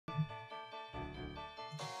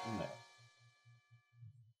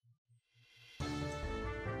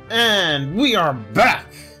And we are back!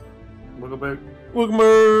 Welcome back. Welcome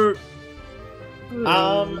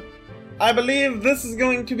back! I believe this is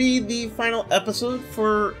going to be the final episode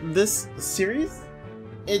for this series.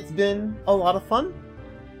 It's been a lot of fun.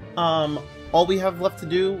 All we have left to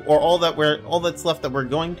do, or all that's left that we're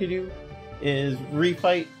going to do, is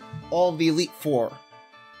refight all the Elite Four.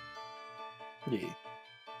 Yeah.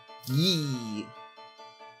 Yee.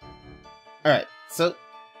 Alright, so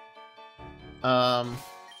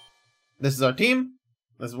this is our team.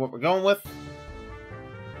 This is what we're going with.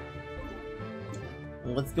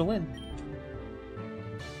 Let's go in.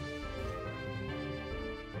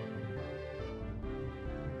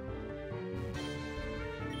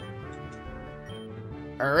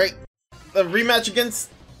 Alright. The rematch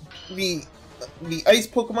against the ice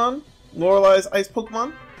Pokemon. Lorelai's ice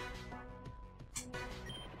Pokemon.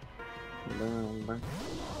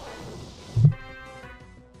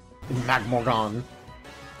 Magmorgon.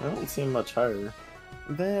 I don't seem much higher.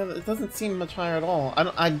 It doesn't seem much higher at all.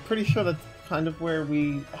 I'm pretty sure that's kind of where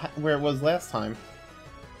it was last time.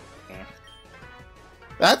 Yeah.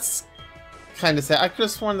 That's kind of sad. I could have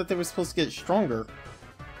sworn that they were supposed to get stronger.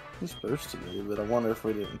 It's supposed to be, but I wonder if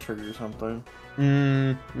we didn't trigger something.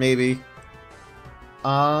 Maybe.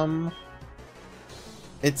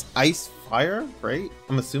 It's ice fire, right?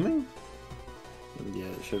 I'm assuming? Yeah,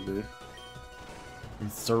 it should be.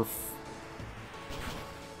 And surf.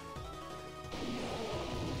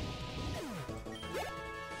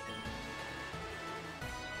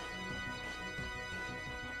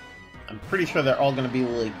 I'm pretty sure they're all gonna be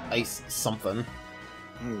like ice something.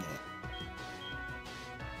 Yeah.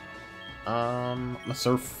 A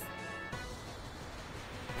surf.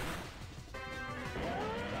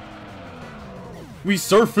 We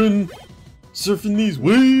surfing these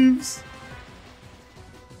waves.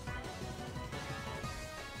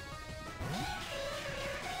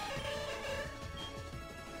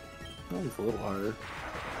 That was a little higher.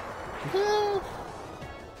 Yeah.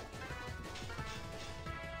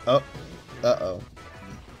 Oh. Uh-oh.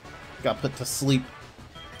 Got put to sleep.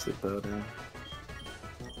 Sit that in.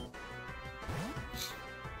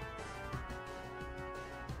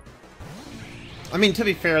 I mean, to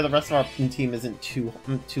be fair, the rest of our team isn't too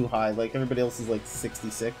high. Like, everybody else is like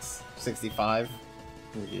 66, 65.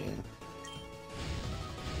 Yeah.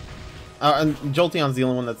 And Jolteon's the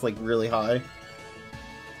only one that's like really high.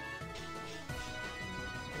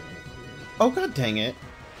 Oh, god dang it.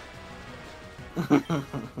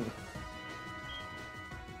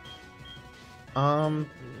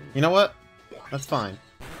 You know what? That's fine.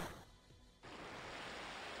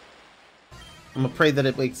 I'm gonna pray that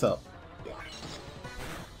it wakes up.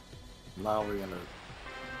 Now we're gonna...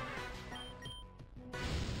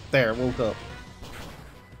 There, woke up.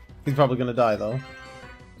 He's probably gonna die, though.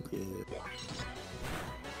 Yeah.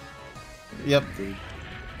 Yep. Dude.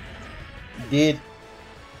 Did.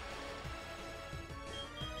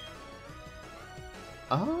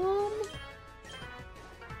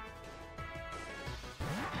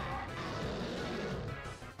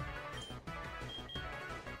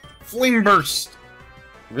 Flame Burst!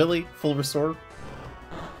 Really? Full restore?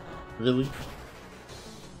 Really?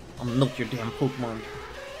 I'll milk your damn Pokemon.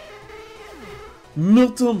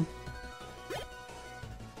 Milk them!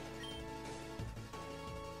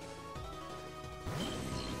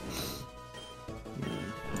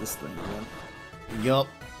 This thing again. Yup.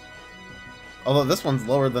 Although this one's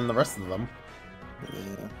lower than the rest of them.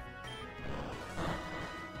 Yeah.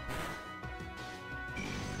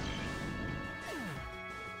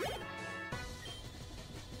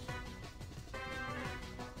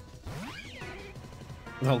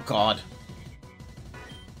 Oh god.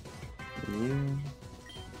 Yeah.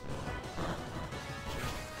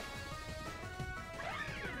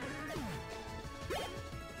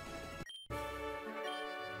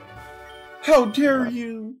 How dare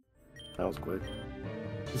you! That was quick.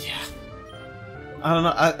 Yeah. I don't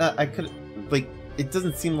know, I could, like, it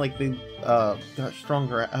doesn't seem like they, got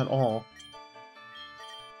stronger at all.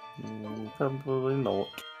 Probably not.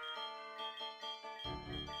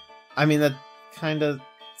 I mean, that kinda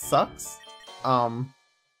sucks.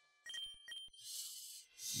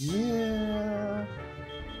 Yeah.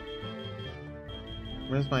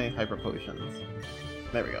 Where's my hyper potions?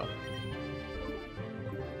 There we go.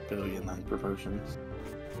 Billion hyper potions.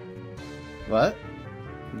 What?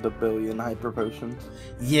 The billion hyper potions.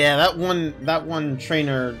 Yeah, that one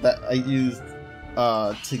trainer that I used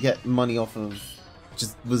to get money off of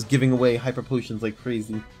just was giving away hyper potions like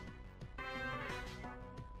crazy.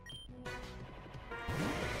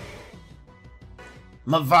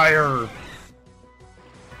 Mavire!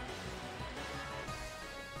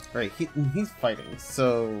 Right, he's fighting,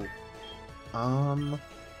 so... I'll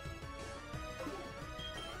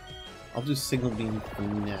do Signal Beam for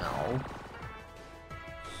now.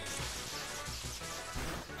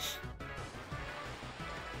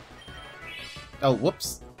 Oh,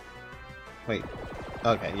 whoops. Wait.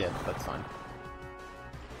 Okay, yeah, that's fine.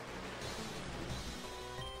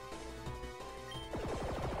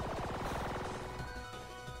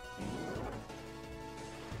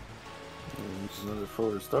 Another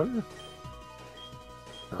forward starter?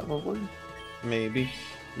 Probably. Maybe.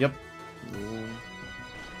 Yep. Yeah.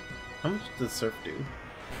 How much does Surf do?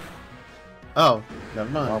 Oh, never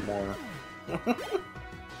mind. A lot more.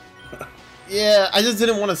 Yeah, I just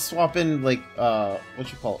didn't want to swap in, like,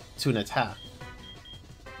 what you call it, to an attack.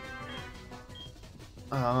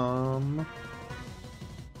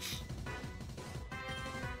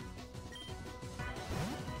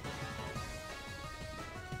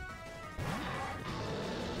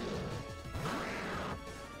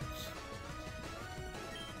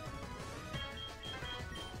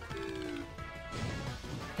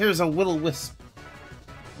 Here's a will-o-wisp.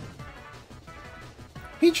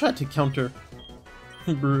 He tried to counter.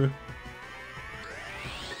 Bruh.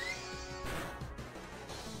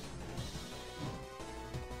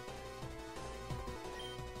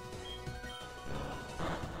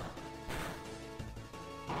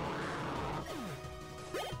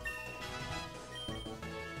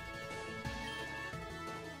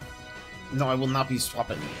 No, I will not be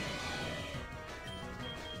swapping.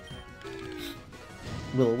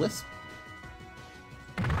 Will-o-wisp.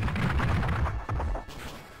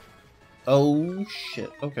 Oh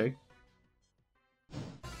shit, okay.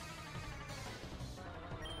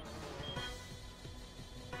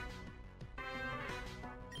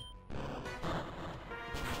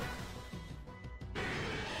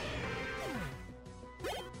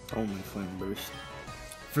 Only Flame Burst.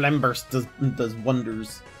 Flame Burst does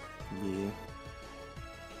wonders. Yeah.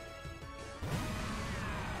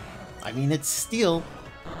 I mean, it's steel.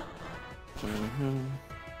 Mm-hmm.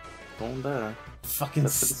 Don't die. Fucking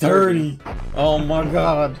That's sturdy. Oh my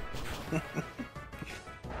god.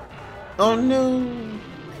 Oh no.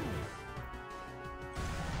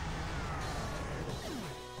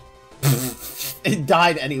 It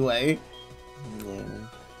died anyway. Yeah.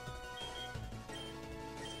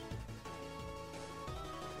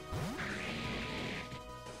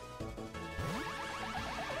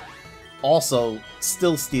 Also,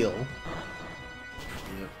 still steel.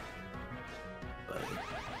 Yep. But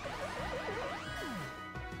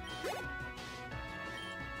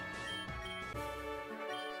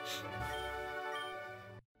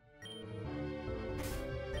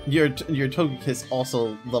Your Togekiss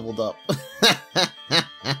also leveled up.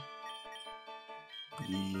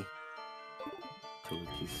 yeah.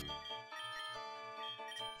 Togekiss.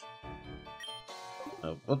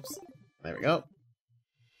 Oh, whoops. There we go.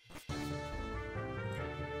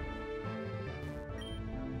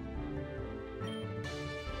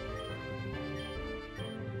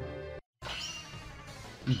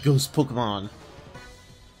 Ghost Pokemon.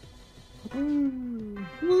 Woo!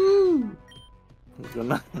 Woo!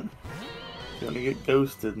 You're gonna get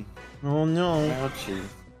ghosted. Oh no. Ouchie.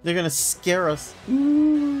 They're gonna scare us.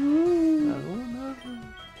 No.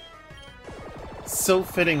 So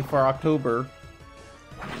fitting for October.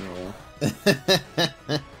 Yeah.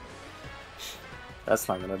 That's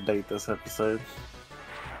not gonna date this episode.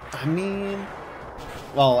 I mean,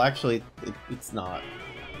 well, actually, it's not.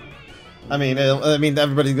 I mean,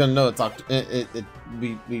 everybody's gonna know it's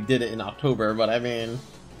we did it in October, but I mean,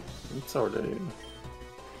 It's already.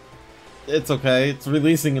 it's okay. It's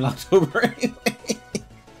releasing in October anyway.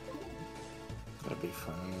 That'd be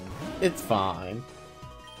fine. It's fine.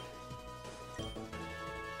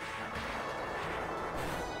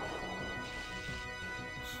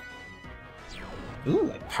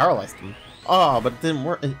 Ooh, I paralyzed him. Oh, but it didn't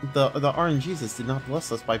work. The RNGesus did not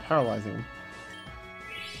bless us by paralyzing him.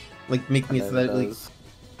 Like, make me so that, like,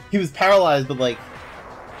 he was paralyzed, but, like,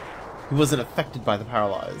 he wasn't affected by the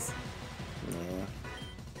paralyze. Yeah.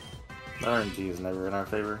 RNG is never in our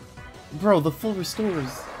favor. Bro, the full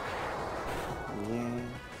restores. Yeah.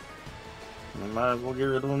 We might as well get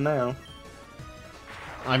rid of them now.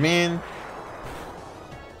 I mean,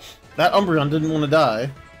 that Umbreon didn't want to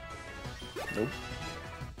die. Nope.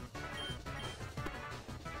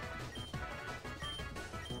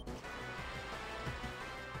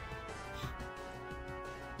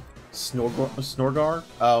 Snorgar?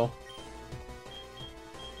 Oh.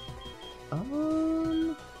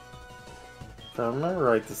 If I remember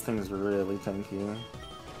right, this thing is really tanky.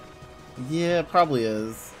 Yeah, it probably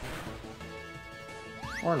is.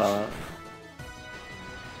 Or not.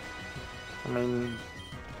 I mean,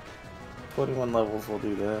 21 levels will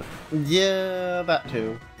do that. Yeah, that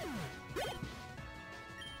too.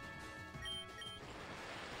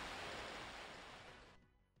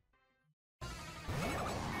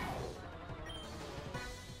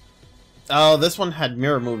 Oh, this one had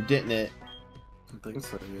mirror move, didn't it? I think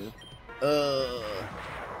so, yeah.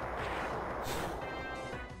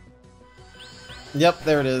 Yep,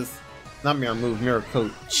 there it is. Not mirror move, mirror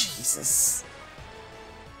coat. Jesus.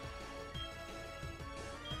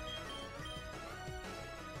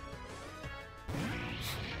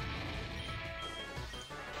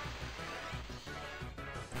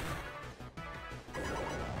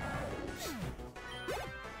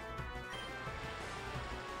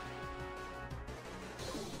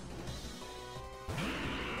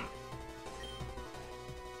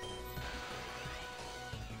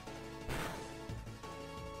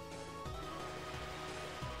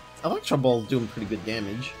 Electro Ball's doing pretty good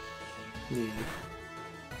damage. Yeah.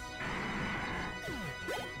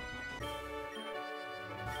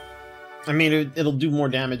 I mean, it'll do more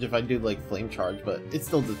damage if I do, like, Flame Charge, but it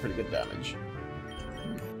still does pretty good damage.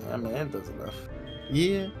 I mean, it does enough.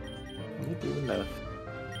 Yeah. You do enough.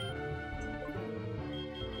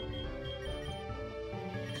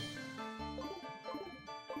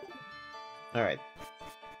 Alright.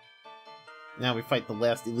 Now we fight the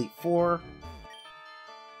last Elite Four.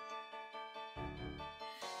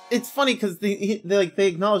 It's funny because they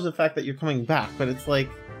acknowledge the fact that you're coming back, but it's like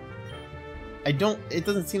it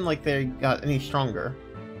doesn't seem like they got any stronger.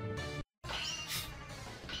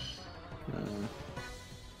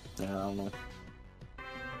 Yeah, I don't know.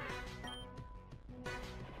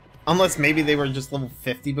 Unless maybe they were just level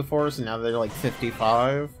 50 before, so now they're like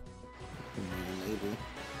 55. Yeah, maybe.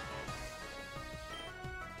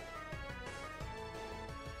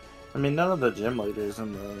 I mean, none of the gym leaders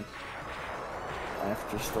in the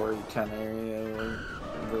after story kind of area were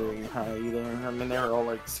very high either. I mean, they were all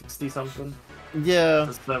like 60 something. Yeah.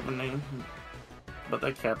 To 70. But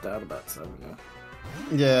they capped out about 70.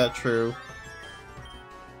 Yeah, true.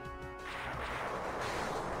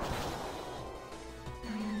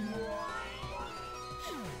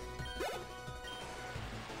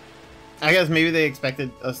 I guess maybe they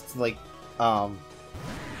expected us to like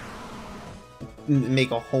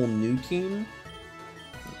make a whole new team.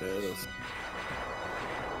 Okay, it is.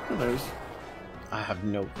 Who knows? I have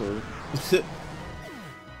no clue.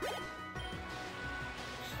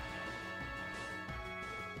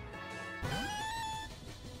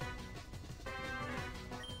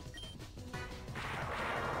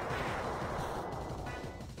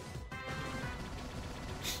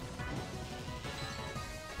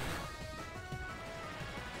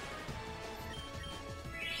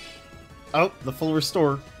 Oh, the full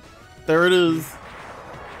restore. There it is.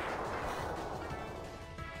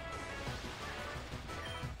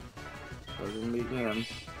 Doesn't begin.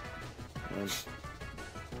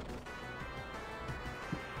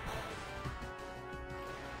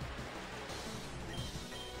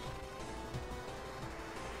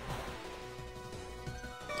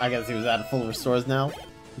 I guess he was out of full restores now.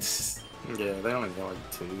 Yeah, they only got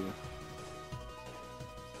like 2.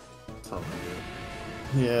 That's all they get.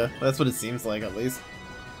 Yeah, that's what it seems like at least.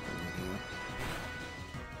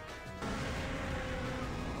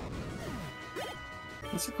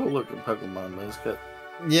 It's a cool looking Pokemon, but it's got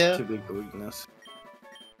too big a weakness.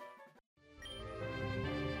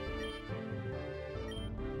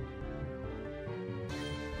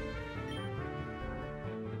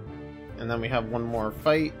 And then we have one more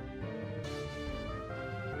fight.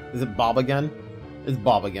 Is it Bob again? It's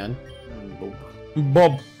Bob again. Bob.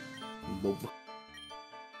 Bob. Bob.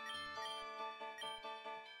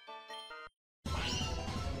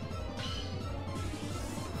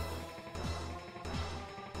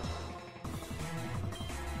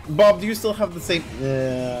 Bob, do you still have the same?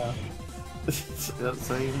 Yeah. That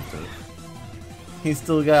same stuff. He's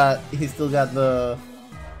still got the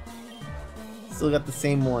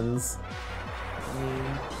same ones.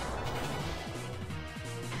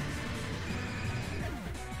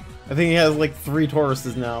 I think he has like 3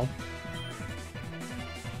 Tauruses now.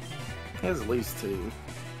 He has at least 2.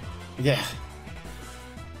 Yeah.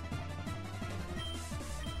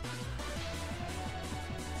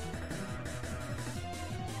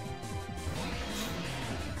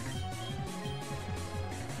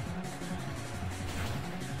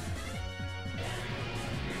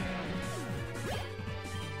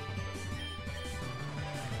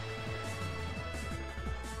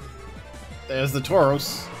 There's the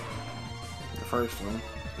Tauros. The first one.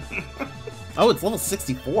 Oh, it's level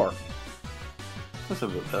 64. That's a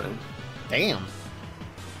bit better. Damn.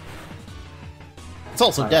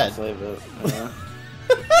 It's also dead. Save it. Yeah.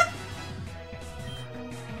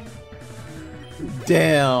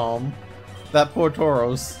 Damn. That poor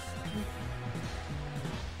Tauros.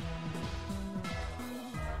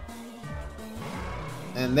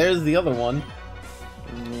 And there's the other one.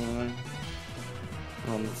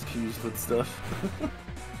 I'm confused with stuff.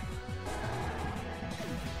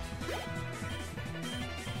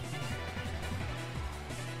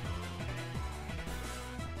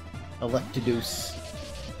 Electadoose.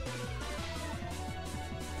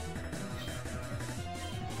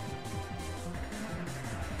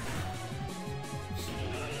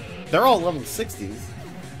 They're all level 60s.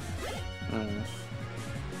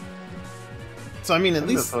 So I mean, at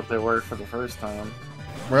least that's what they were for the first time.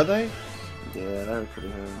 Were they? Yeah, they were pretty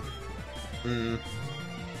high. Hmm.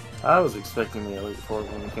 I was expecting the Elite Four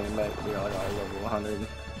when we came back to be like all level 100.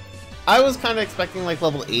 I was kind of expecting like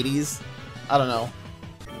level 80s. I don't know.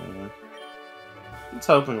 Yeah. I was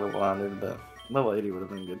hoping level 100, but level 80 would have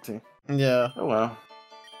been good too. Yeah. Oh well.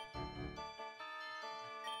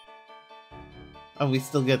 Oh, we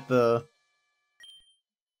still get the.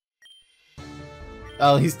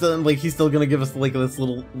 Oh, he's still gonna give us like this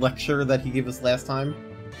little lecture that he gave us last time,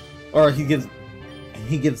 or he gives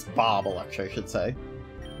Bob a lecture, I should say.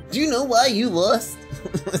 Do you know why you lost?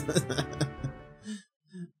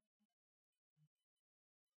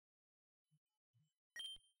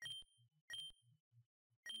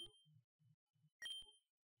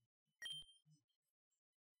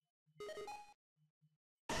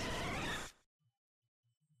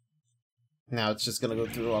 Now it's just gonna go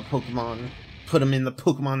through our Pokemon, put them in the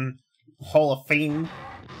Pokemon Hall of Fame.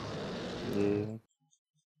 Yeah.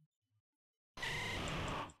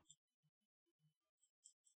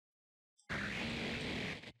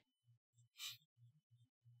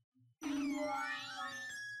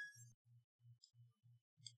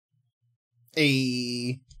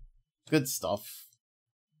 Hey, good stuff.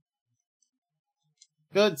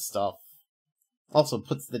 Good stuff. Also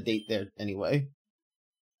puts the date there anyway.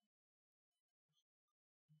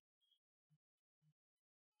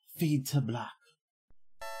 Fade to black.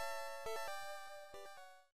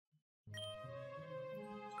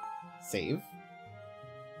 Save.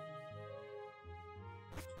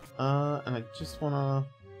 And I just wanna...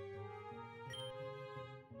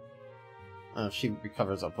 Oh, she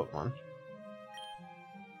recovers our Pokemon.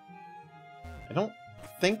 I don't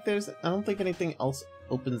think anything else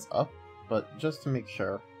opens up, but just to make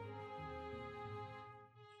sure.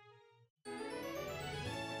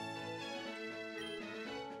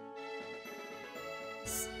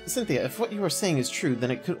 Cynthia, if what you are saying is true, then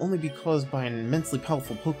it could only be caused by an immensely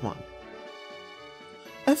powerful Pokemon.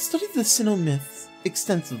 I've studied the Sinnoh myths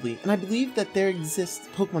extensively, and I believe that there exists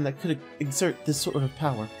Pokemon that could exert this sort of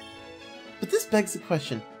power. But this begs the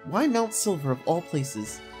question, why Mount Silver of all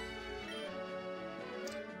places?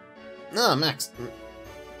 Ah,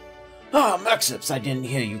 Maxips, I didn't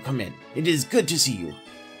hear you come in. It is good to see you.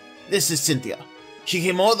 This is Cynthia. She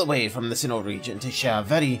came all the way from the Sinnoh region to share a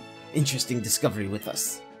very interesting discovery with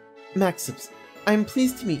us. Maxips, I am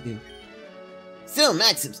pleased to meet you. So,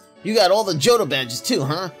 Maxips, you got all the Johto badges too,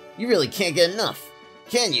 huh? You really can't get enough,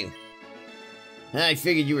 can you? I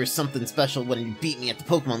figured you were something special when you beat me at the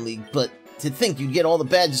Pokemon League, but to think you'd get all the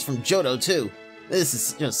badges from Johto too. This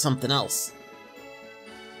is just something else.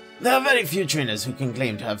 There are very few trainers who can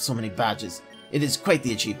claim to have so many badges. It is quite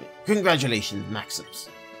the achievement. Congratulations, Maxips.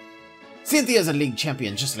 Cynthia's a league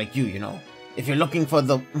champion just like you know. If you're looking for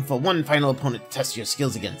one final opponent to test your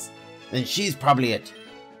skills against, then she's probably it.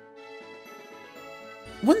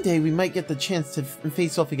 One day we might get the chance to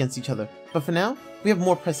face off against each other, but for now, we have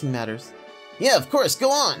more pressing matters. Yeah, of course,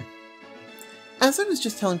 go on! As I was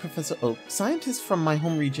just telling Professor Oak, scientists from my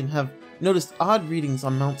home region have noticed odd readings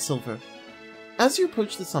on Mount Silver. As you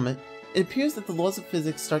approach the summit, it appears that the laws of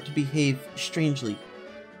physics start to behave strangely.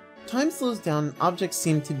 Time slows down and objects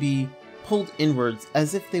seem to be pulled inwards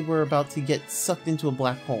as if they were about to get sucked into a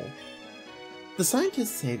black hole. The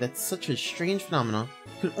scientists say that such a strange phenomenon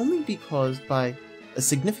could only be caused by a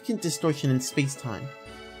significant distortion in space-time,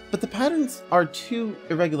 but the patterns are too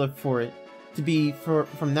irregular for it to be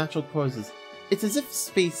from natural causes. It's as if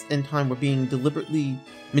space and time were being deliberately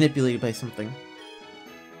manipulated by something.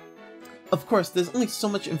 Of course, there's only so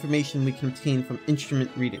much information we can obtain from instrument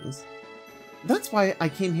readings. That's why I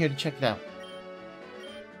came here to check it out.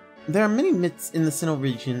 There are many myths in the Sinnoh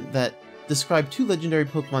region that describe two legendary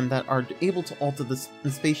Pokemon that are able to alter the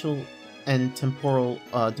spatial and temporal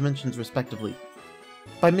dimensions respectively,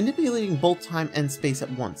 by manipulating both time and space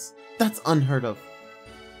at once. That's unheard of.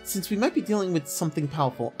 Since we might be dealing with something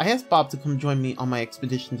powerful, I asked Bob to come join me on my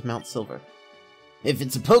expedition to Mount Silver. If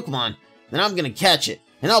it's a Pokemon, then I'm gonna catch it,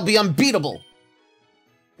 and I'll be unbeatable!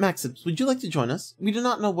 Maxips, would you like to join us? We do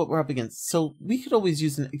not know what we're up against, so we could always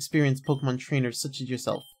use an experienced Pokemon trainer such as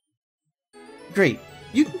yourself. Great.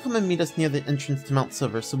 You can come and meet us near the entrance to Mount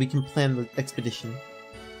Silver so we can plan the expedition.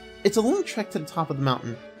 It's a long trek to the top of the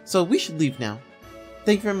mountain, so we should leave now.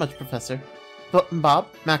 Thank you very much, Professor. Bob,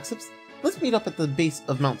 Maxips, let's meet up at the base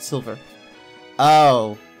of Mount Silver.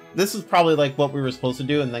 Oh, this is probably like what we were supposed to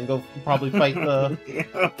do and then go probably fight the...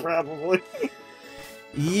 Yeah, probably.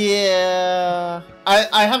 Yeah,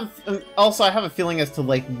 I have a feeling as to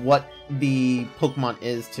like what the Pokemon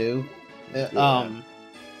is too. Yeah.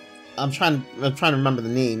 I'm trying to remember the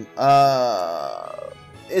name.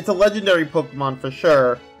 It's a legendary Pokemon for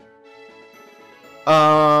sure.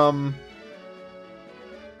 Oh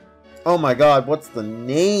my god, what's the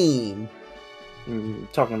name?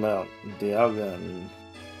 Talking about Dialga and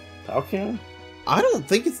Palkia? I don't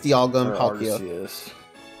think it's Dialga and Palkia. Arceus.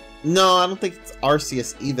 No, I don't think it's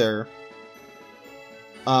Arceus either.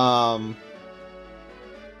 I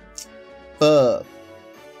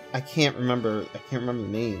can't remember the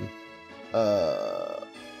name.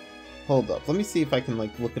 Hold up. Let me see if I can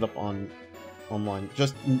like look it up online.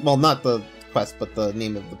 Just, well, not the quest, but the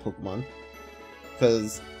name of the Pokemon.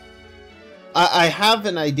 Because I have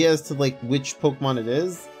an idea as to like which Pokemon it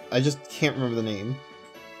is. I just can't remember the name.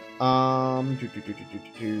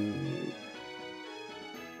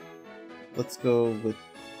 Let's go with...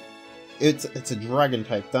 It's a dragon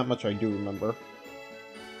type, that much I do remember.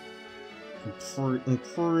 I'm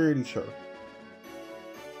pretty sure.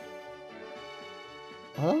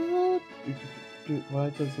 Why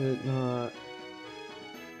does it not...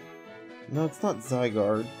 No, it's not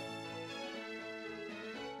Zygarde.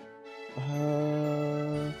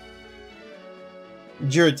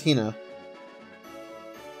 Giratina.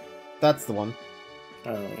 That's the one.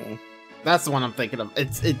 Oh, yeah. That's the one I'm thinking of.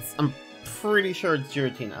 I'm pretty sure it's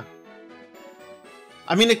Giratina.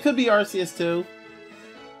 I mean, it could be Arceus too.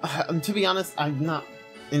 To be honest, I'm not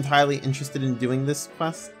entirely interested in doing this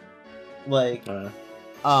quest. Like, you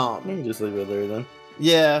can just leave it there then.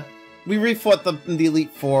 Yeah, we refought the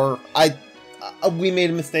Elite Four. We made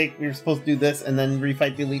a mistake. We were supposed to do this and then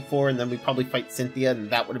refight the Elite Four, and then we probably fight Cynthia, and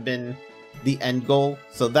that would have been the end goal.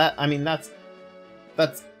 So that, I mean, that's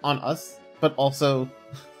on us. But also,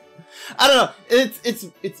 I don't know.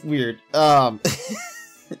 It's weird. But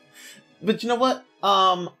you know what?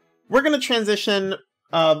 We're gonna transition.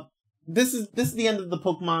 This is the end of the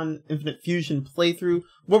Pokemon Infinite Fusion playthrough.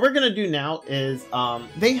 What we're gonna do now is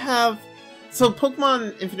they have, so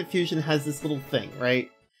Pokemon Infinite Fusion has this little thing, right?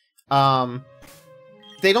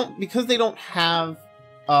 They don't have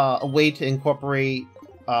a way to incorporate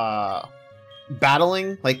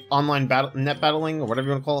battling, like online net battling or whatever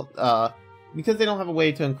you want to call it. Because they don't have a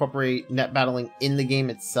way to incorporate net battling in the game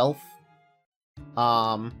itself.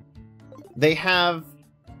 They have,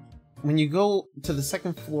 when you go to the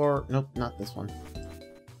second floor, nope, not this one,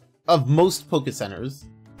 of most Poké Centers.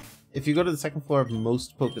 If you go to the second floor of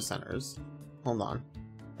most Poké Centers, hold on.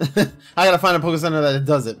 I gotta find a Poké Center that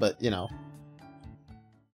does it, but you know.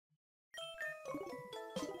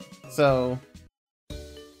 So,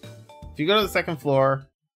 if you go to the second floor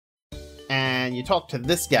and you talk to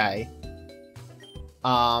this guy,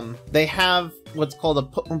 they have what's called a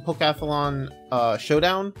Pokathlon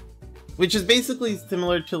Showdown, which is basically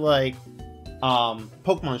similar to like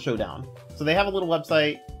Pokemon Showdown. So they have a little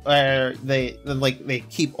website where they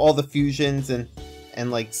keep all the fusions and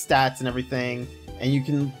like stats and everything, and you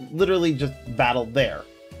can literally just battle there.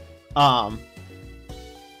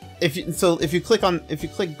 If you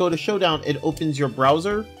click go to Showdown, it opens your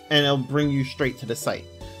browser and it'll bring you straight to the site.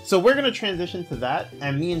 So we're gonna transition to that,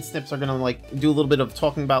 and me and Snips are gonna like do a little bit of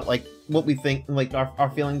talking about like what we think, like our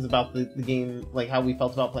feelings about the game, like how we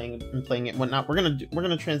felt about playing it and whatnot. We're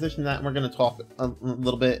gonna transition that, and we're gonna talk a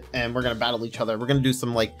little bit, and we're gonna battle each other. We're gonna do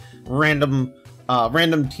some like random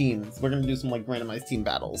teams. We're gonna do some like randomized team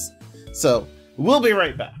battles. So we'll be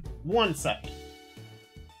right back. 1 second.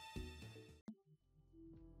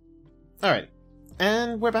 Alright,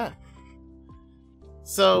 and we're back.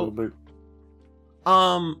 So,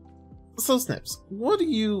 so Snips, what do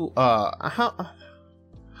you, how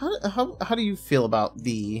do you feel about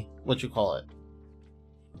the, what you call it,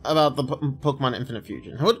 about the Pokemon Infinite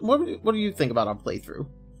Fusion? What do you think about our playthrough?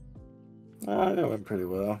 It went pretty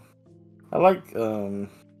well. I like, the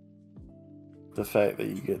fact that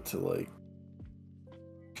you get to, like,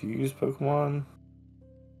 fuse Pokemon.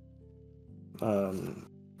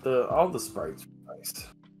 All the sprites were nice.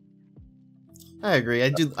 I agree.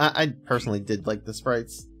 I personally did like the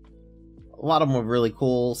sprites. A lot of them were really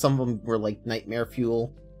cool. Some of them were like nightmare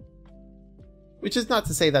fuel. which is not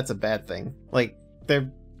to say that's a bad thing. Like,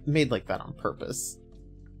 they're made like that on purpose.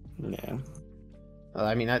 Yeah.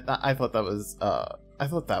 I mean, I thought that was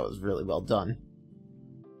really well done.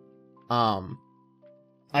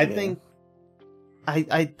 I think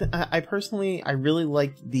I personally really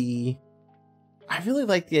liked the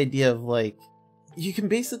idea of, like, you can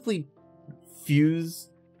basically fuse,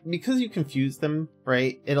 because you can fuse them,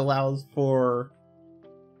 right? It allows for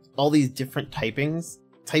all these different typings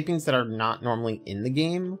that are not normally in the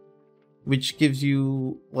game, which gives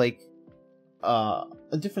you, like, a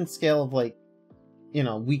different scale of, like, you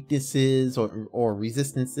know, weaknesses or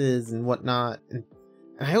resistances and whatnot. And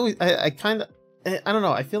I kind of, I don't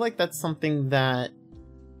know, I feel like that's something that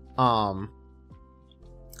a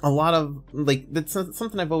lot of, like, that's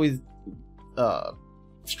something I've always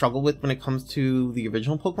struggled with when it comes to the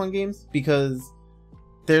original Pokemon games, because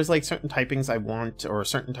there's, like, certain typings I want, or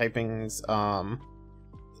certain typings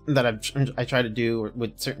that I try to do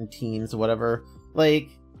with certain teams or whatever.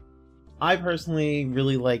 Like, I personally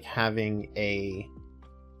really like having a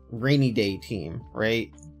rainy day team,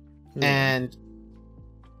 right? And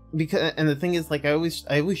the thing is, like, I always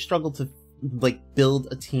struggle to, like, build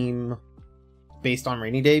a team based on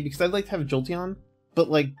rainy day, because I'd like to have Jolteon, but,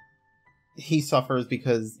 like, he suffers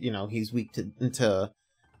because, you know, he's weak to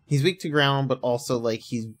ground, but also, like,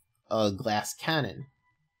 he's a glass cannon.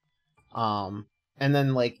 And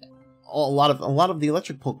then, like, a lot of the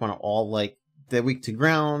electric Pokemon are all, like, they're weak to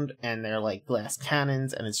ground and they're like glass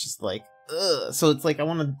cannons, and it's just like, ugh. So it's like I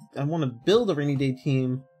want to build a rainy day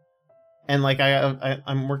team, and, like,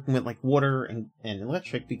 I'm working with, like, water and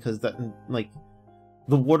electric, because that, like,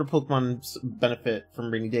 the water Pokemon benefit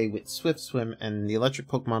from rainy day with Swift Swim, and the electric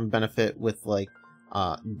Pokemon benefit with, like,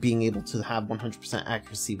 being able to have 100%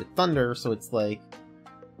 accuracy with Thunder. So it's like,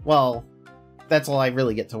 well, that's all I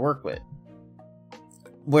really get to work with.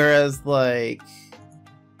 Whereas, like,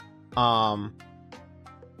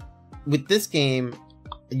 with this game,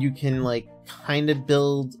 you can, like, kind of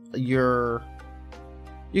build your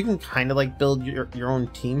own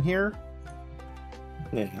team here.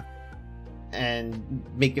 Yeah. And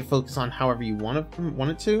make it focus on however you want it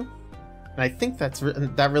to. And I think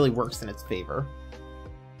that really works in its favor.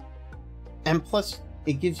 And plus,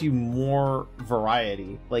 it gives you more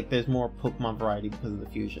variety. Like, there's more Pokemon variety because of the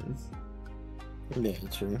fusions. Yeah,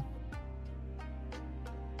 true.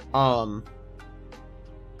 I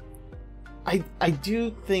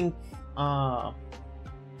do think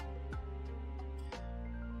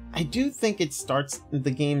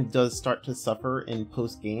the game does start to suffer in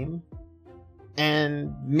post game,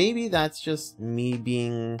 and maybe that's just me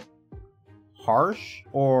being harsh,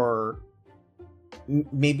 or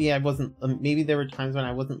maybe I wasn't. Maybe there were times when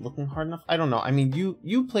I wasn't looking hard enough. I don't know. I mean,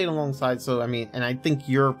 you played alongside, so I mean, and I think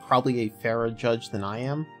you're probably a fairer judge than I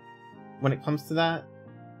am when it comes to that.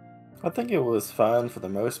 I think it was fine for the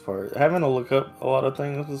most part. Having to look up a lot of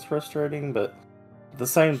things was frustrating, but at the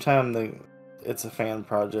same time, it's a fan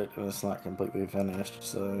project and it's not completely finished.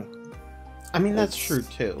 So, I mean, that's true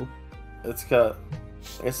too. It's still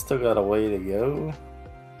got a way to go,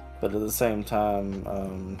 but at the same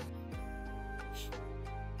time,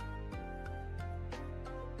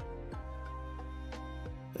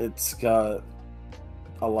 it's got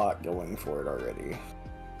a lot going for it already.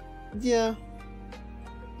 Yeah.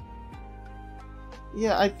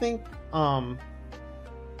 Yeah, I think, for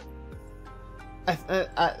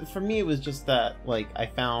me, it was just that, like, I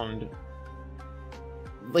found,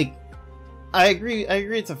 like, I agree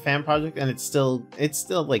it's a fan project, and it's still,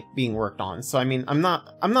 like, being worked on. So, I mean, I'm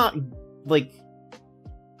not, like,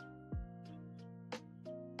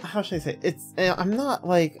 how should I say, I'm not,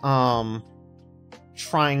 like,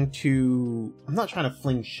 trying to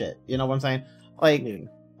fling shit, you know what I'm saying? Like,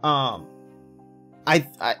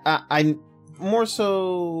 I'm more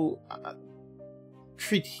so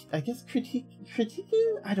critiquing.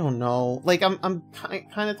 I don't know. Like, I'm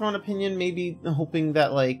kind of throwing opinion, maybe hoping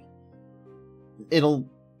that, like, it'll,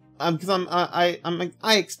 because I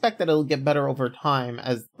expect that it'll get better over time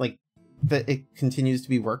as, like, that it continues to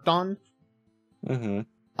be worked on. Mm-hmm.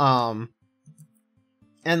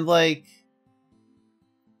 And, like,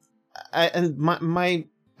 I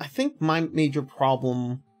think my major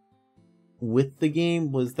problem with the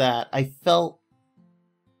game was that I felt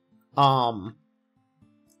a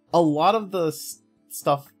lot of the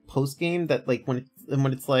stuff post game that, like, when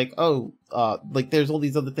it's like, oh, like, there's all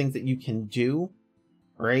these other things that you can do,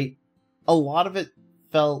 right? A lot of it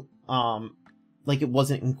felt like it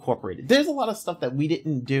wasn't incorporated. There's a lot of stuff that we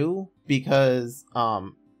didn't do because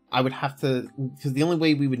I would have to, because the only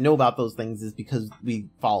way we would know about those things is because we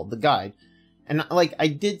followed the guide. And, like, I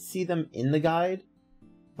did see them in the guide,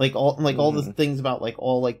 Like all the things about like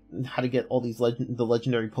all like how to get all these the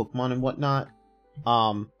legendary Pokemon and whatnot.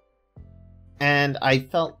 And I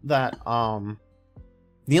felt that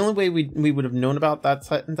the only way we would have known about that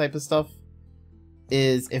type of stuff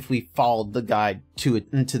is if we followed the guide to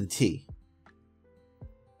the T.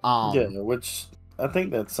 Yeah, which I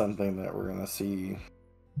think that's something that we're gonna see.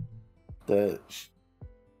 That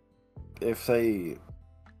if the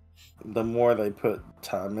more they put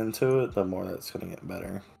time into it, the more that's gonna get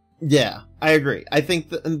better. Yeah, I agree. I think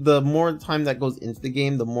the more time that goes into the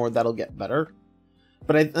game, the more that'll get better.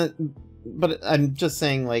 But I'm just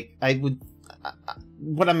saying, like,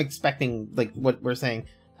 what I'm expecting, like what we're saying,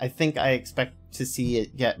 I think I expect to see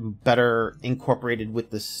it get better incorporated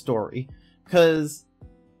with the story. Because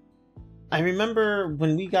I remember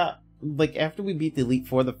when we got, like, after we beat the Elite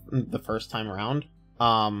Four the first time around,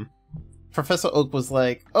 Professor Oak was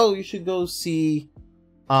like, oh, you should go see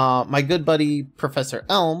my good buddy Professor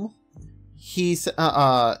Elm. He has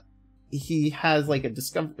like a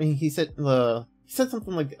discovery. He said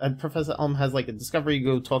something like Professor Elm has like a discovery. You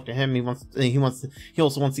go talk to him. He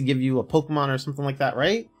also wants to give you a Pokemon or something like that,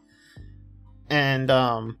 right? And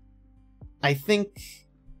I think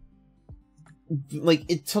like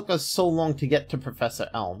it took us so long to get to Professor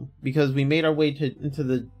Elm because we made our way into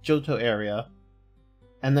the Johto area,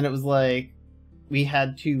 and then it was like we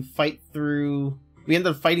had to fight through. We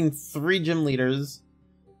ended up fighting 3 gym leaders,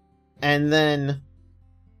 and then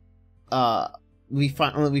we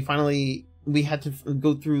had to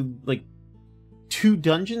go through like 2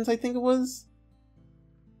 dungeons, I think it was.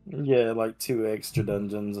 Yeah, like 2 extra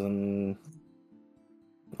dungeons and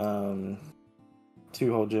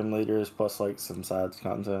 2 whole gym leaders plus like some side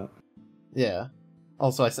content. Yeah.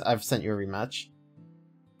 Also, I've sent you a rematch.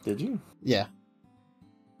 Did you? Yeah.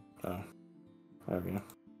 Oh. There we go.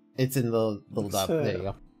 It's in the little dot. There you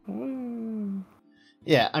go.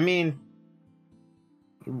 Yeah, I mean,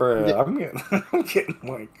 bruh, I'm getting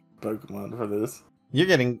like Pokemon for this. You're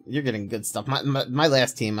getting good stuff. My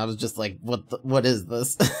last team, I was just like, what is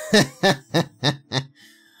this?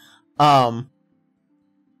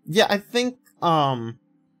 Yeah, I think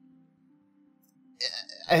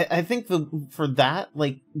I think for that,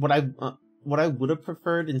 like what I would have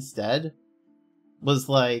preferred instead was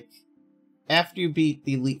like after you beat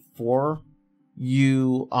the Elite Four,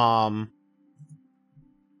 you end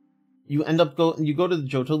up you go to the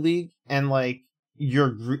Johto League and like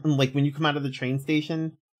like when you come out of the train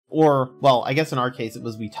station, or well, I guess in our case it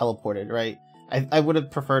was we teleported, right? I would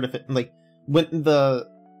have preferred if it like when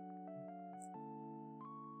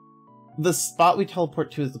the spot we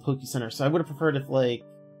teleport to is the Poke Center, so I would have preferred if like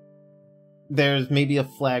there's maybe a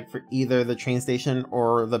flag for either the train station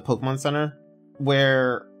or the Pokemon Center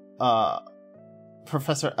where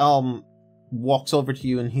Professor Elm walks over to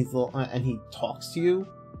you and and he talks to you,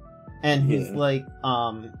 and he's like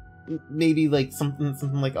maybe like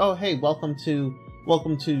something like, oh hey, welcome to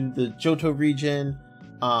the Johto region.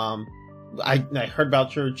 I heard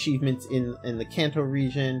about your achievements in the Kanto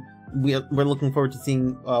region. We're looking forward to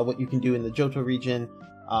seeing what you can do in the Johto region.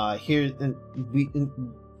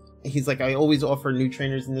 He's like, I always offer new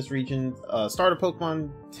trainers in this region. Start a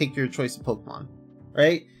Pokemon, take your choice of Pokemon,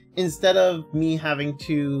 right? Instead of me having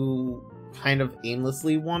to kind of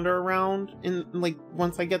aimlessly wander around in like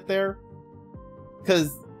once I get there,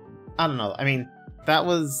 because I don't know. I mean, that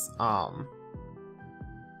was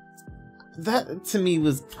that to me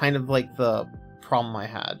was kind of like the problem I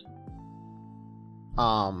had.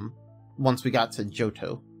 Once we got to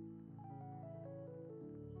Johto.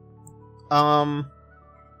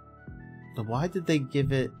 Why did they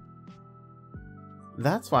give it?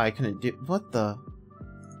 That's why I couldn't do. What the?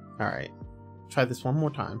 All right, try this one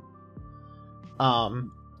more time.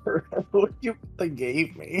 What they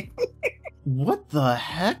gave me? What the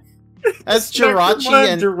heck? That's Jirachi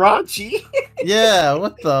and Jirachi. Yeah,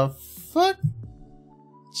 what the fuck?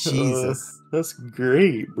 Jesus, that's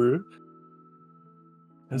great, bro.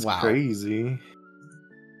 That's wow. Crazy.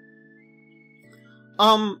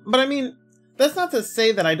 But I mean, that's not to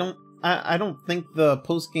say that I don't think the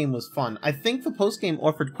post game was fun. I think the post game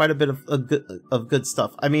offered quite a bit of good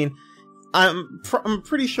stuff. I mean, I'm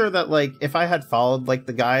pretty sure that like if I had followed like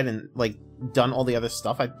the guide and like done all the other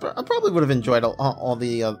stuff, I probably would have enjoyed all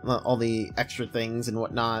the extra things and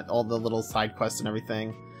whatnot, all the little side quests and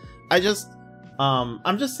everything. I'm just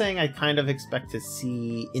saying I kind of expect to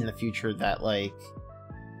see in the future that like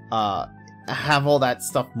have all that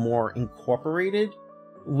stuff more incorporated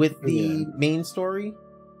with the main story.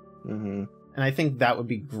 Mm-hmm. And I think that would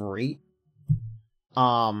be great.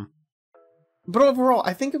 But overall,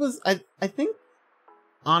 I think it was. I think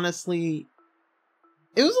honestly,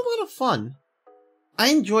 it was a lot of fun. I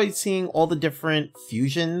enjoyed seeing all the different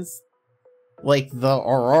fusions, like the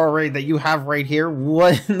Aurora that you have right here.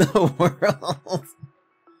 What in the world?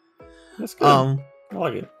 That's good. I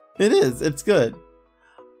like it. It is. It's good.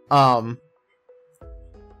 Yeah,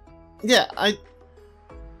 I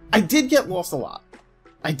did get lost a lot.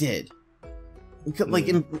 I did.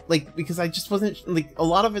 Because I just wasn't like a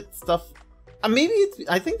lot of it stuff. Maybe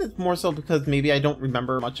I think that's more so because maybe I don't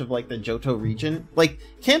remember much of like the Johto region. Like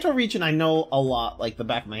Kanto region, I know a lot, like the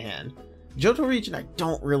back of my hand. Johto region, I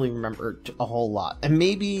don't really remember a whole lot, and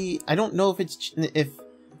maybe I don't know if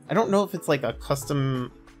it's like a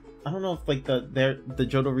custom. I don't know if like the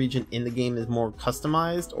Johto region in the game is more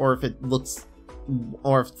customized, or if it looks,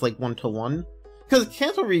 or if it's like 1-to-1. Because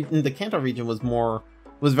the Kanto region was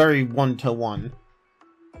very 1-to-1.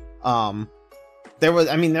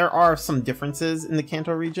 There are some differences in the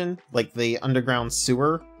Kanto region, like the underground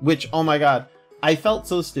sewer, which, oh my god, I felt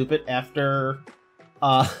so stupid after,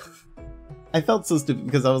 I felt so stupid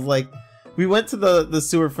because I was like, we went to the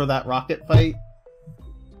sewer for that rocket fight,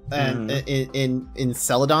 and in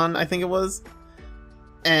Celadon, I think it was,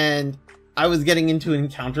 and I was getting into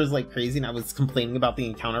encounters like crazy, and I was complaining about the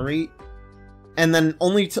encounter rate, and then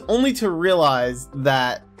only to realize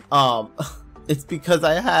that, it's because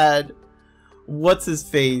I had what's his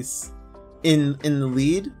face in the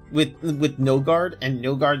lead with No Guard, and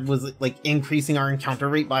No Guard was like increasing our encounter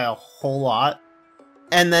rate by a whole lot,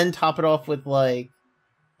 and then top it off with like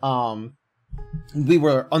we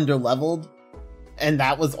were under leveled, and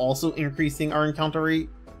that was also increasing our encounter rate.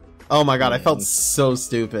 Oh my god, I felt so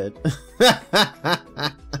stupid.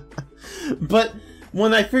 But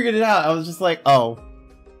when I figured it out, I was just like, oh,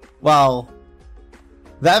 well,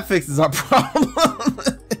 that fixes our problem.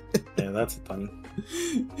 Yeah, that's fun.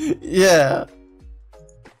 Yeah.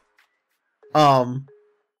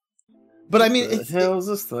 But I mean, what the hell is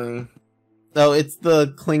this thing? Oh, it's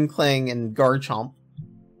the Kling Klang and Garchomp.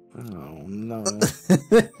 Oh no.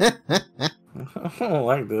 I don't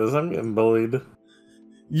like this. I'm getting bullied.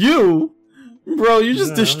 You? Bro, you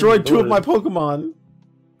just destroyed 2 of my Pokemon.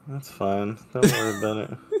 That's fine. Don't worry about it.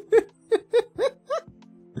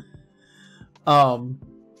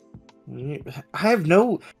 I have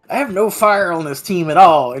no fire on this team at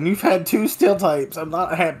all, and you've had 2 steel types. I'm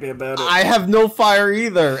not happy about it. I have no fire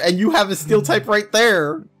either, and you have a steel type right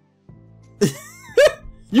there.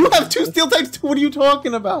 You have 2 steel types too. What are you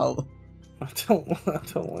talking about? I don't like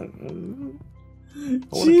it. I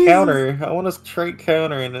want to counter. I want a straight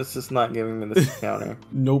counter, and it's just not giving me this counter.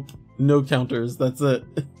 Nope. No counters. That's it.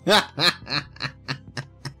 I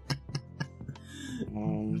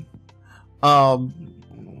don't know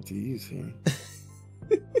what to use here.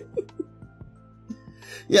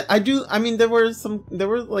 Yeah, I do. I mean, there were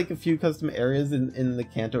like a few custom areas in the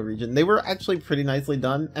Kanto region. They were actually pretty nicely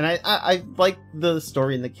done, and I liked the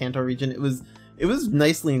story in the Kanto region. It was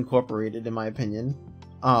nicely incorporated, in my opinion.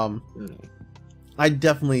 I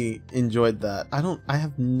definitely enjoyed that. I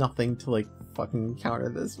have nothing to like fucking counter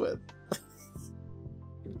this with.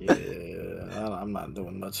 Yeah, I'm not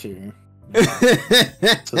doing much here.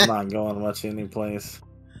 It's not going much any place.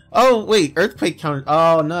 Oh wait, earthquake counter.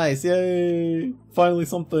 Oh nice, yay! Finally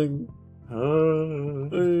something.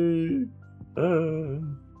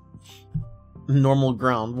 Normal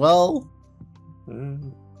ground. Well.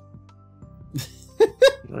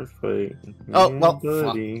 Earthquake. Oh well.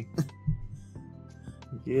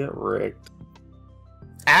 Get wrecked.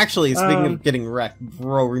 Actually, speaking of getting wrecked,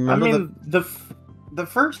 bro, remember the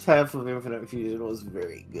first half of Infinite Fusion was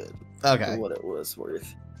very good. Okay. For what it was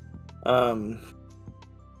worth.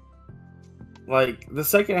 Like, the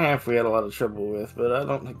second half we had a lot of trouble with, but I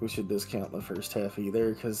don't think we should discount the first half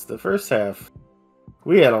either, because the first half,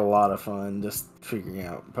 we had a lot of fun just figuring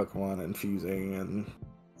out Pokemon and fusing and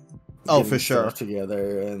for sure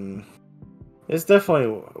together, and it's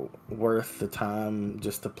definitely worth the time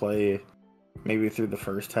just to play maybe through the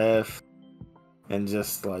first half and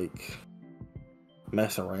just, like,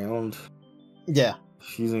 mess around. Yeah.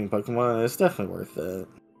 Fusing Pokemon, it's definitely worth that.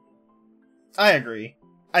 I agree.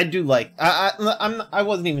 I do like. I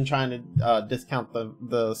wasn't even trying to discount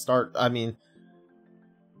the start. I mean,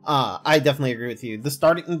 I definitely agree with you.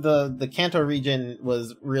 The Kanto region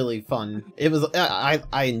was really fun. It was.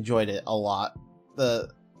 I enjoyed it a lot.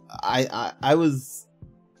 I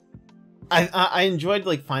enjoyed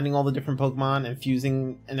like finding all the different Pokemon and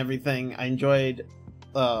fusing and everything. I enjoyed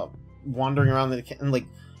wandering around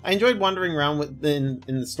I enjoyed wandering around in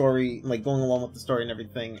the story, like going along with the story and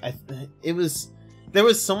everything. There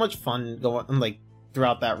was so much fun going like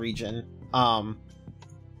throughout that region.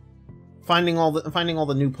 Finding all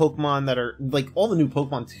the new Pokemon that are like all the new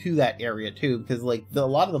Pokemon to that area too, because like a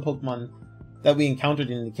lot of the Pokemon that we encountered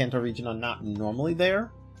in the Kanto region are not normally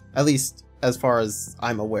there, at least as far as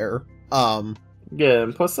I'm aware. Yeah,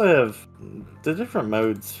 and plus I have the different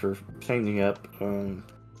modes for changing up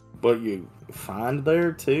what you find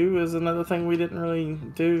there too is another thing we didn't really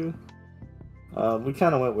do. We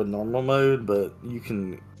kind of went with normal mode, but you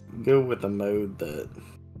can go with a mode that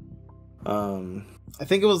I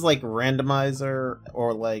think it was like randomizer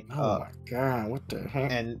or like oh my god, what the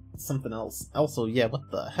heck? And something else. Also, yeah,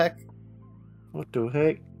 what the heck? What the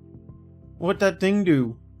heck? What that thing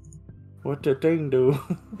do? What the thing do?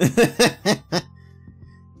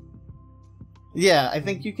 Yeah, I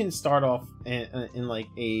think you can start off in like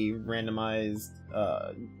a randomized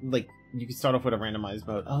like you can start off with a randomized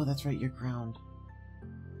mode. Oh, that's right, you're ground.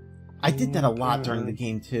 I did that a lot during the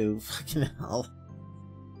game too. Fucking hell.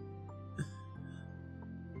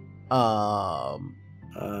 I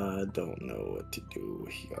don't know what to do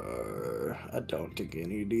here. I don't think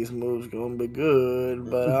any of these moves gonna be good,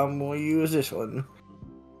 but I'm gonna use this one.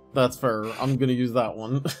 That's fair. I'm gonna use that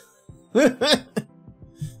one.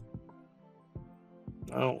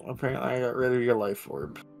 Oh, apparently I got rid of your life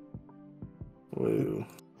orb. Woo.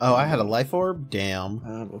 Oh, I had a life orb? Damn.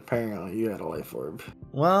 Apparently you had a life orb.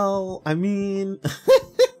 Well, I mean...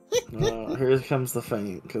 Here comes the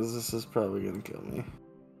feint, because this is probably gonna kill me.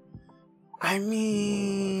 I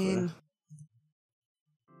mean...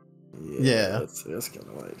 Yeah. That's kind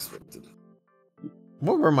of what I expected.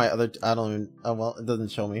 What were my other... I don't even... Oh, well, it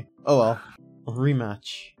doesn't show me. Oh, well. A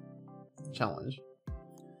rematch. Challenge.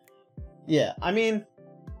 Yeah, I mean...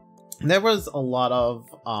 There was a lot of,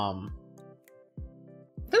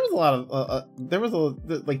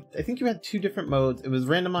 like, I think you had 2 different modes. It was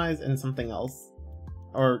randomized and something else.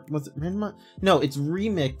 Or, was it randomized? No, it's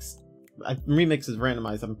remixed. Remix is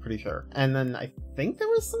randomized, I'm pretty sure. And then I think there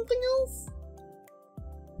was something else?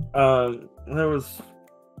 There was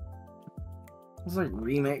like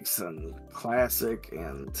remix and classic,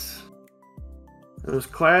 and there was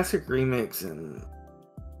classic, remix, and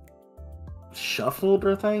shuffled,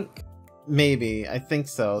 I think. Maybe, I think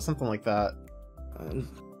so, something like that.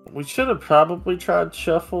 We should have probably tried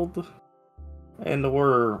shuffled, and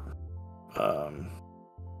or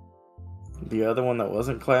the other one that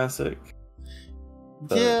wasn't classic.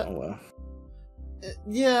 But, yeah. oh well.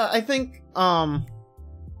 Yeah, I think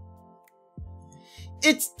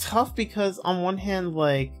it's tough because on one hand,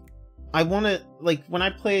 like, I want to, like, when I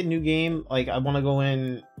play a new game, like, I want to go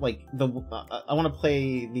in, like, I want to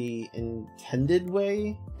play the intended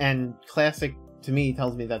way, and classic, to me,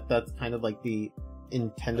 tells me that that's kind of, like, the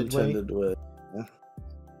intended way. Yeah.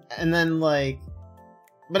 And then, like,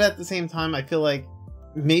 but at the same time, I feel like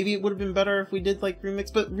maybe it would have been better if we did, like,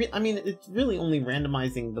 remix, but, I mean, it's really only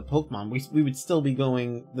randomizing the Pokemon. We would still be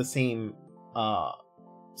going the same,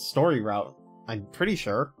 story route, I'm pretty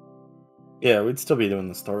sure. Yeah, we'd still be doing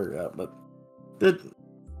the story route, but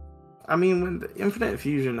I mean, with the Infinite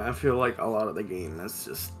Fusion, I feel like a lot of the game is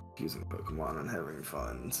just using Pokemon and having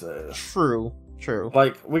fun, so... True.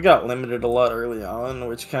 Like, we got limited a lot early on,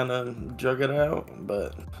 which kind of drug it out,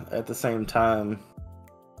 but at the same time,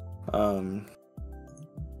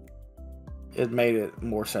 it made it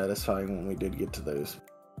more satisfying when we did get to those,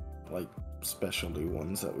 like, specialty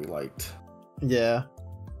ones that we liked. Yeah.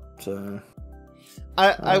 So...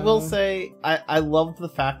 I will say, I love the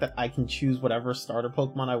fact that I can choose whatever starter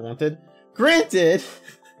Pokemon I wanted. Granted,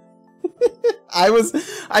 I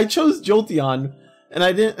chose Jolteon, and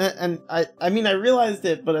I didn't, and I mean, I realized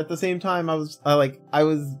it, but at the same time, I was like, I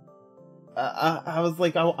want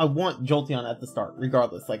Jolteon at the start,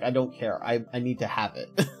 regardless. Like, I don't care. I need to have it.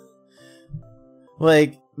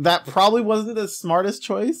 Like, that probably wasn't the smartest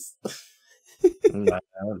choice. That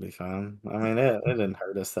would be fine. I mean, it didn't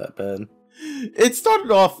hurt us that bad. It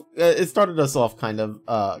started us off kind of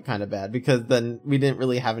bad, because then we didn't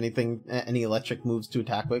really have any electric moves to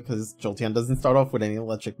attack with, because Jolteon doesn't start off with any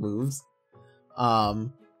electric moves. But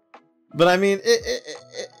I mean,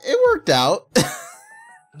 it worked out.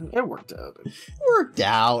 It worked out.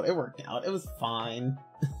 It worked out. It was fine.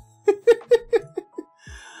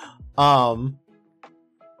 I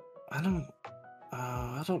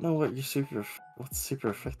don't know what's super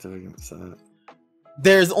effective against that.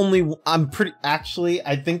 There's only,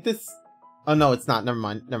 I think this, oh no, it's not, never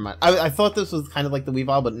mind. I thought this was kind of like the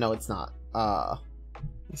Weavile, but no, it's not.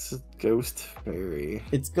 This is Ghost Fairy.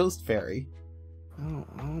 It's Ghost Fairy. I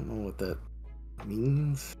don't know what that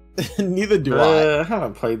means. Neither do I. I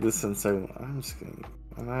haven't played this since I'm just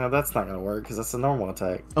gonna, that's not gonna work, because that's a normal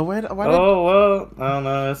attack. Oh, wait, well, I don't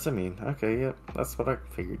know, that's mean. Okay, yep, that's what I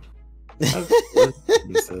figured.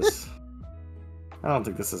 This. I don't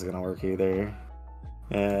think this is gonna work either.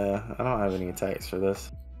 Yeah, I don't have any attacks for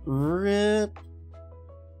this. Rip.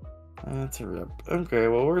 That's a rip. Okay,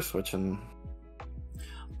 well, we're switching.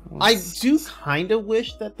 I do kind of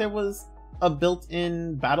wish that there was a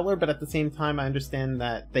built-in battler, but at the same time, I understand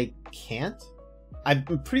that they can't. I'm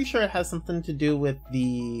pretty sure it has something to do with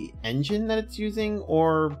the engine that it's using,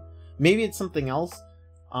 or maybe it's something else.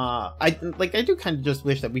 I do kind of just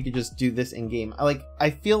wish that we could just do this in game. I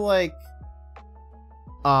feel like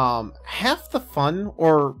half the fun,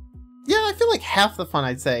 I feel like half the fun,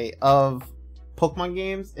 I'd say, of Pokemon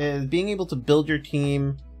games is being able to build your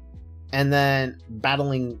team and then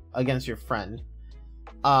battling against your friend.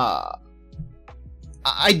 I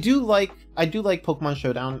do like Pokemon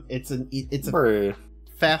Showdown. It's a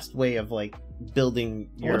fast way of like building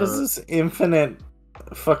your... What is this infinite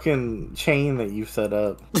fucking chain that you set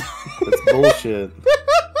up? It's bullshit.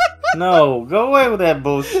 No, go away with that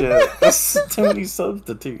bullshit. That's too many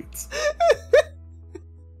substitutes.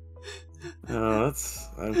 Oh, that's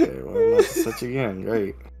okay. Well, I'm about to switch again.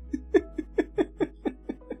 Great.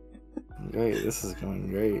 Great. This is going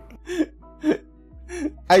great.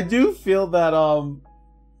 I do feel that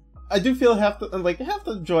half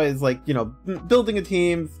the joy is like, you know, building a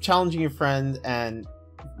team, challenging your friend, and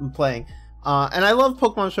playing. And I love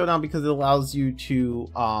Pokemon Showdown because it allows you to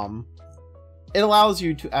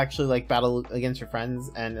actually like battle against your friends,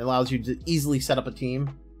 and it allows you to easily set up a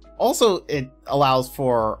team. Also, it allows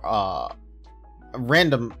for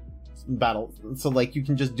random battle, so like you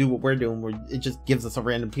can just do what we're doing, where it just gives us a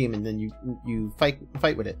random team and then you fight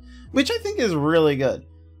with it, which I think is really good.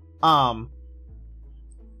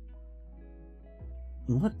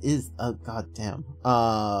 What is goddamn?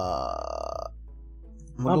 I'm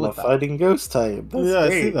a fighting ghost type. That's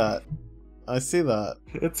great. I see that.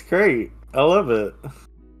 It's great. I love it.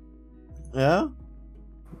 Yeah?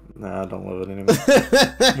 Nah, I don't love it anymore.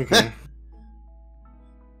 Okay.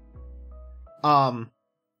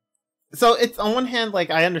 So it's, on one hand,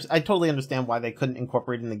 like I totally understand why they couldn't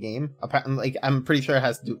incorporate it in the game. Like I'm pretty sure it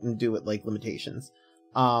has to do with like limitations.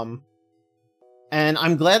 And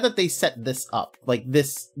I'm glad that they set this up. Like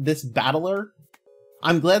this battler,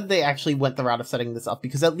 I'm glad they actually went the route of setting this up,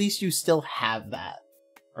 because at least you still have that,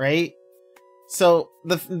 right? So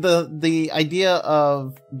the idea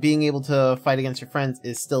of being able to fight against your friends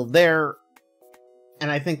is still there,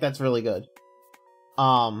 and I think that's really good.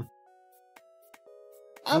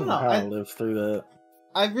 I don't know. I lived through that.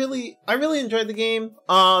 I really enjoyed the game.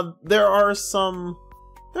 There are some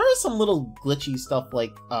little glitchy stuff,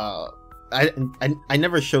 like I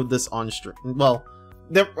never showed this on stream. Well,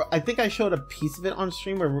 I think I showed a piece of it on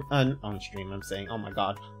stream, or on stream. I'm saying, oh my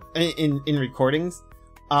god, in recordings,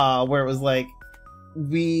 where it was like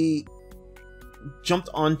we're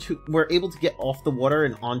able to get off the water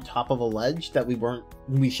and on top of a ledge that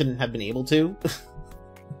we shouldn't have been able to.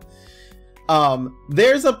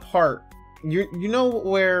 There's a part, you know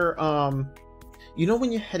where, you know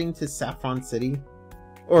when you're heading to Saffron City,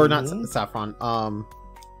 or not Saffron,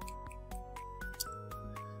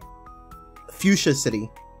 Fuchsia City,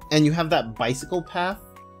 and you have that bicycle path?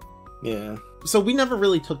 Yeah. So we never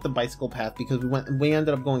really took the bicycle path because we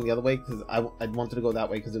ended up going the other way, because I wanted to go that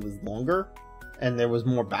way because it was longer and there was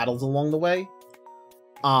more battles along the way.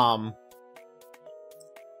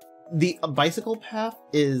 The bicycle path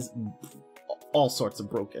is all sorts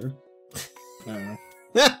of broken.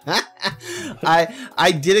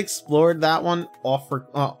 I did explore that one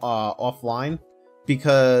offline,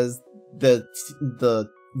 because the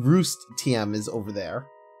Roost TM is over there,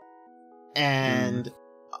 and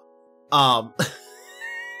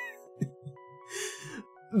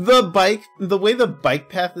the way the bike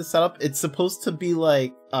path is set up, it's supposed to be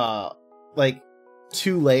like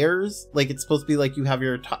 2 layers. Like, it's supposed to be like you have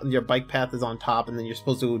your bike path is on top, and then you're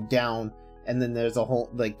supposed to go down, and then there's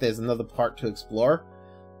there's another part to explore.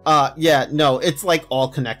 Yeah, no, it's like all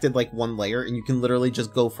connected, like one layer, and you can literally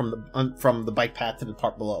just go from the bike path to the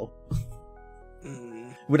part below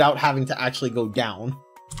without having to actually go down.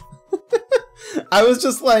 I was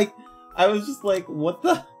just like, what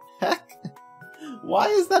the heck? Why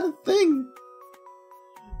is that a thing?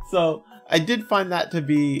 So I did find that to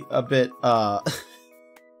be a bit that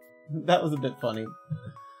was a bit funny.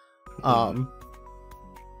 I'm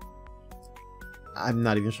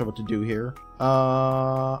not even sure what to do here.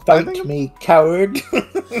 Fight me, coward.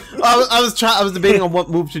 I was debating on what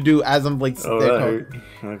move to do as I'm like sitting there.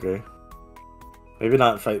 Okay. Maybe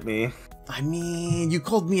not fight me. I mean, you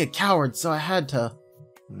called me a coward, so I had to.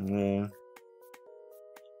 Yeah.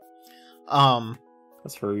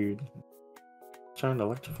 That's rude. Trying to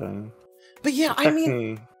electrify me. But yeah, I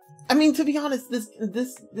mean, to be honest, this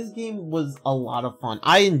game was a lot of fun.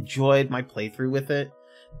 I enjoyed my playthrough with it.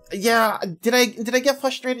 Yeah, did I get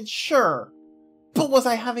frustrated? Sure. But was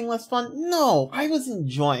I having less fun? No, I was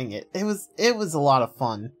enjoying it. It was a lot of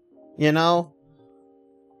fun, you know?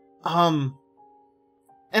 And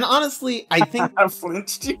honestly, I think I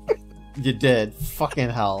flinched you. You did. Fucking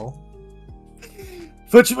hell.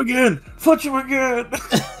 Flinch him again! Flinch him again!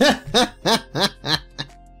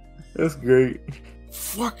 That's great.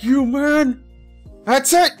 Fuck you, man!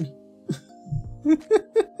 That's it!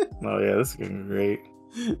 Oh yeah, this is gonna be great.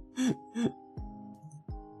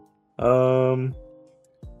 I don't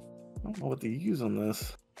know what to use on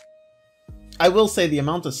this. I will say the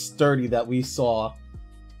amount of sturdy that we saw.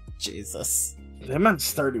 Jesus. The amount of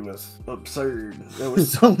sturdy was absurd. There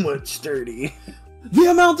was so much sturdy.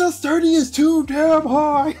 The amount of sturdy is too damn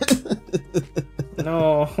high!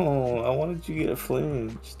 No, I wanted you to get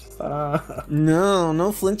flinched. Stop. No,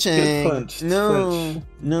 no flinching. Get flinched. No, Flinch.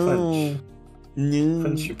 no, Flinch. no.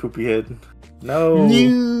 Flinch your poopy head. No.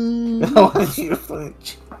 No. I want you to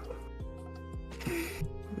flinch.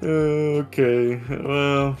 Okay,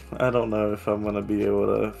 well, I don't know if I'm gonna be able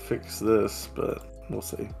to fix this, but we'll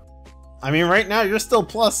see. I mean, right now you're still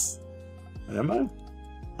plus. Am I?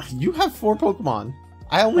 You have 4 Pokemon.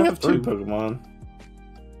 I only have 3 2 Pokemon.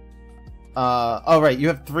 Oh right, you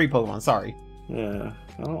have 3 Pokemon, sorry. Yeah,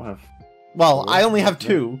 I don't have... Well, I only have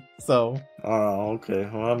 2, so... Oh, okay.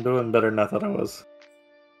 Well, I'm doing better than I thought I was.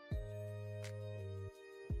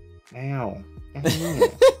 Ow. Ow.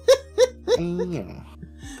 Ow.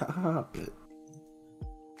 Stop it.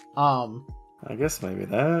 I guess maybe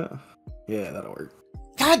that. Yeah, that'll work.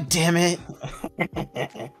 God damn it!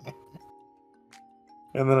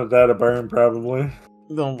 And then a data burn, probably.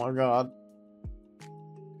 Oh my god.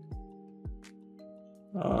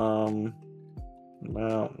 Well,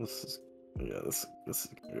 this is gonna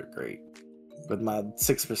be great. With my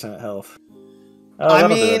 6% health. Oh, I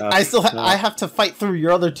mean, I have to fight through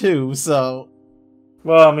your other 2, so...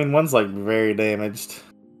 Well, I mean, one's like very damaged.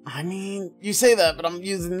 I mean, you say that, but I'm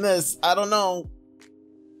using this. I don't know.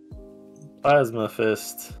 Plasma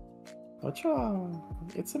Fist. What's wrong?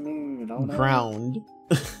 It's immune. Oh, no. Ground.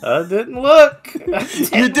 I didn't look.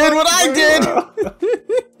 You did what I did!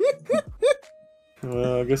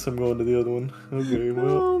 Well, I guess I'm going to the other one. Okay, well.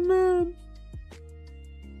 Oh, man.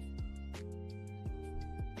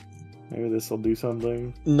 Maybe this will do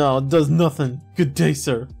something. No, it does nothing. Good day,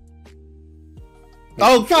 sir.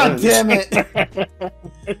 Oh, god damn it!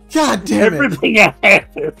 God damn it! Everything I have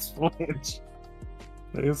is flinch.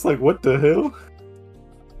 It's like, what the hell?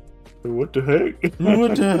 What the heck?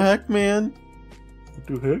 What the heck, man? What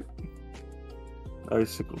the heck?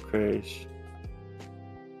 Icicle Crash.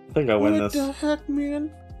 I think I win this. What the heck,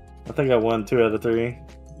 man? I think I won 2 out of 3.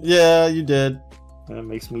 Yeah, you did. That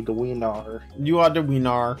makes me the winner. You are the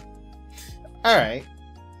winner. Alright.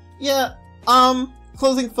 Yeah,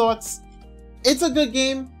 closing thoughts. It's a good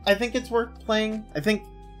game. I think it's worth playing. I think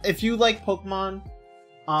if you like Pokemon,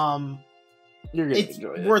 You're gonna it's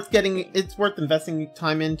enjoy it. It's worth investing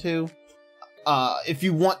time into. If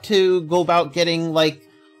you want to go about getting like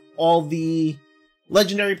all the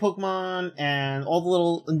legendary Pokemon and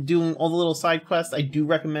doing all the little side quests, I do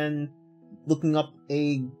recommend looking up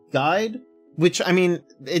a guide. Which, I mean,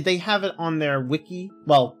 they have it on their wiki.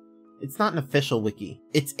 Well, it's not an official wiki.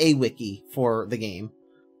 It's a wiki for the game.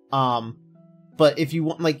 But if you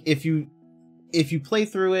want, like, if you play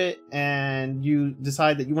through it and you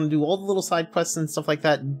decide that you want to do all the little side quests and stuff like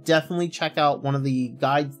that, definitely check out one of the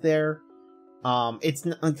guides there. It's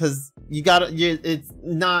because it's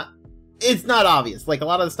not obvious. Like, a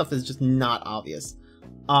lot of the stuff is just not obvious.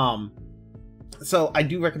 So I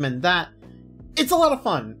do recommend that. It's a lot of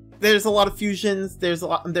fun. There's a lot of fusions. There's a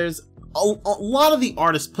lot of the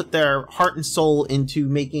artists put their heart and soul into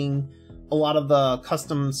making a lot of the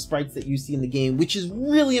custom sprites that you see in the game, which is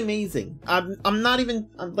really amazing. I'm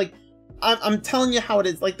telling you how it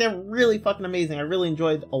is. Like, they're really fucking amazing. I really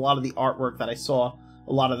enjoyed a lot of the artwork that I saw,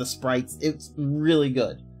 a lot of the sprites. It's really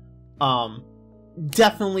good.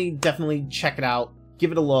 Definitely check it out.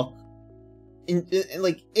 Give it a look.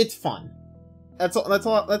 Like, it's fun. That's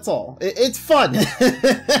all. It's fun.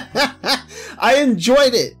 I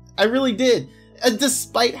enjoyed it. I really did.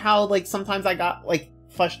 Despite how, like, sometimes I got, like,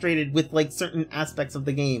 frustrated with, like, certain aspects of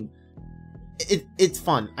the game. It's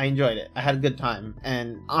fun. I enjoyed it. I had a good time.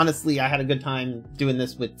 And honestly, I had a good time doing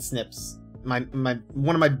this with Snips. One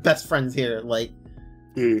of my best friends here. Like,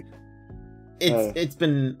 it's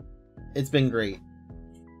been great.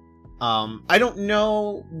 I don't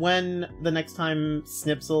know when the next time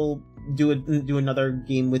Snips will do another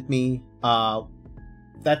game with me.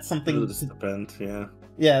 That's something. It'll just depend, yeah.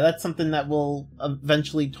 Yeah, that's something that we'll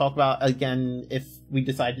eventually talk about again if we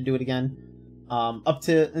decide to do it again. up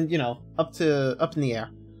to, you know, up in the air.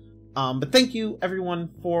 But thank you everyone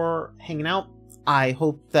for hanging out. I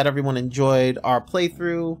hope that everyone enjoyed our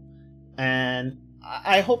playthrough, and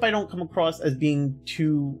I hope I don't come across as being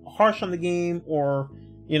too harsh on the game or,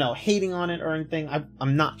 you know, hating on it or anything.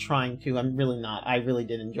 I'm not trying to. I'm really not. I really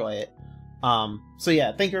did enjoy it. So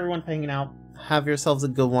yeah, thank you everyone for hanging out. Have yourselves a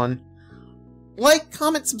good one. Like,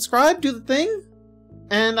 comment, subscribe, do the thing,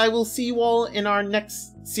 and I will see you all in our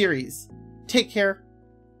next series. Take care.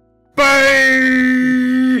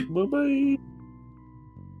 Bye! Bye-bye.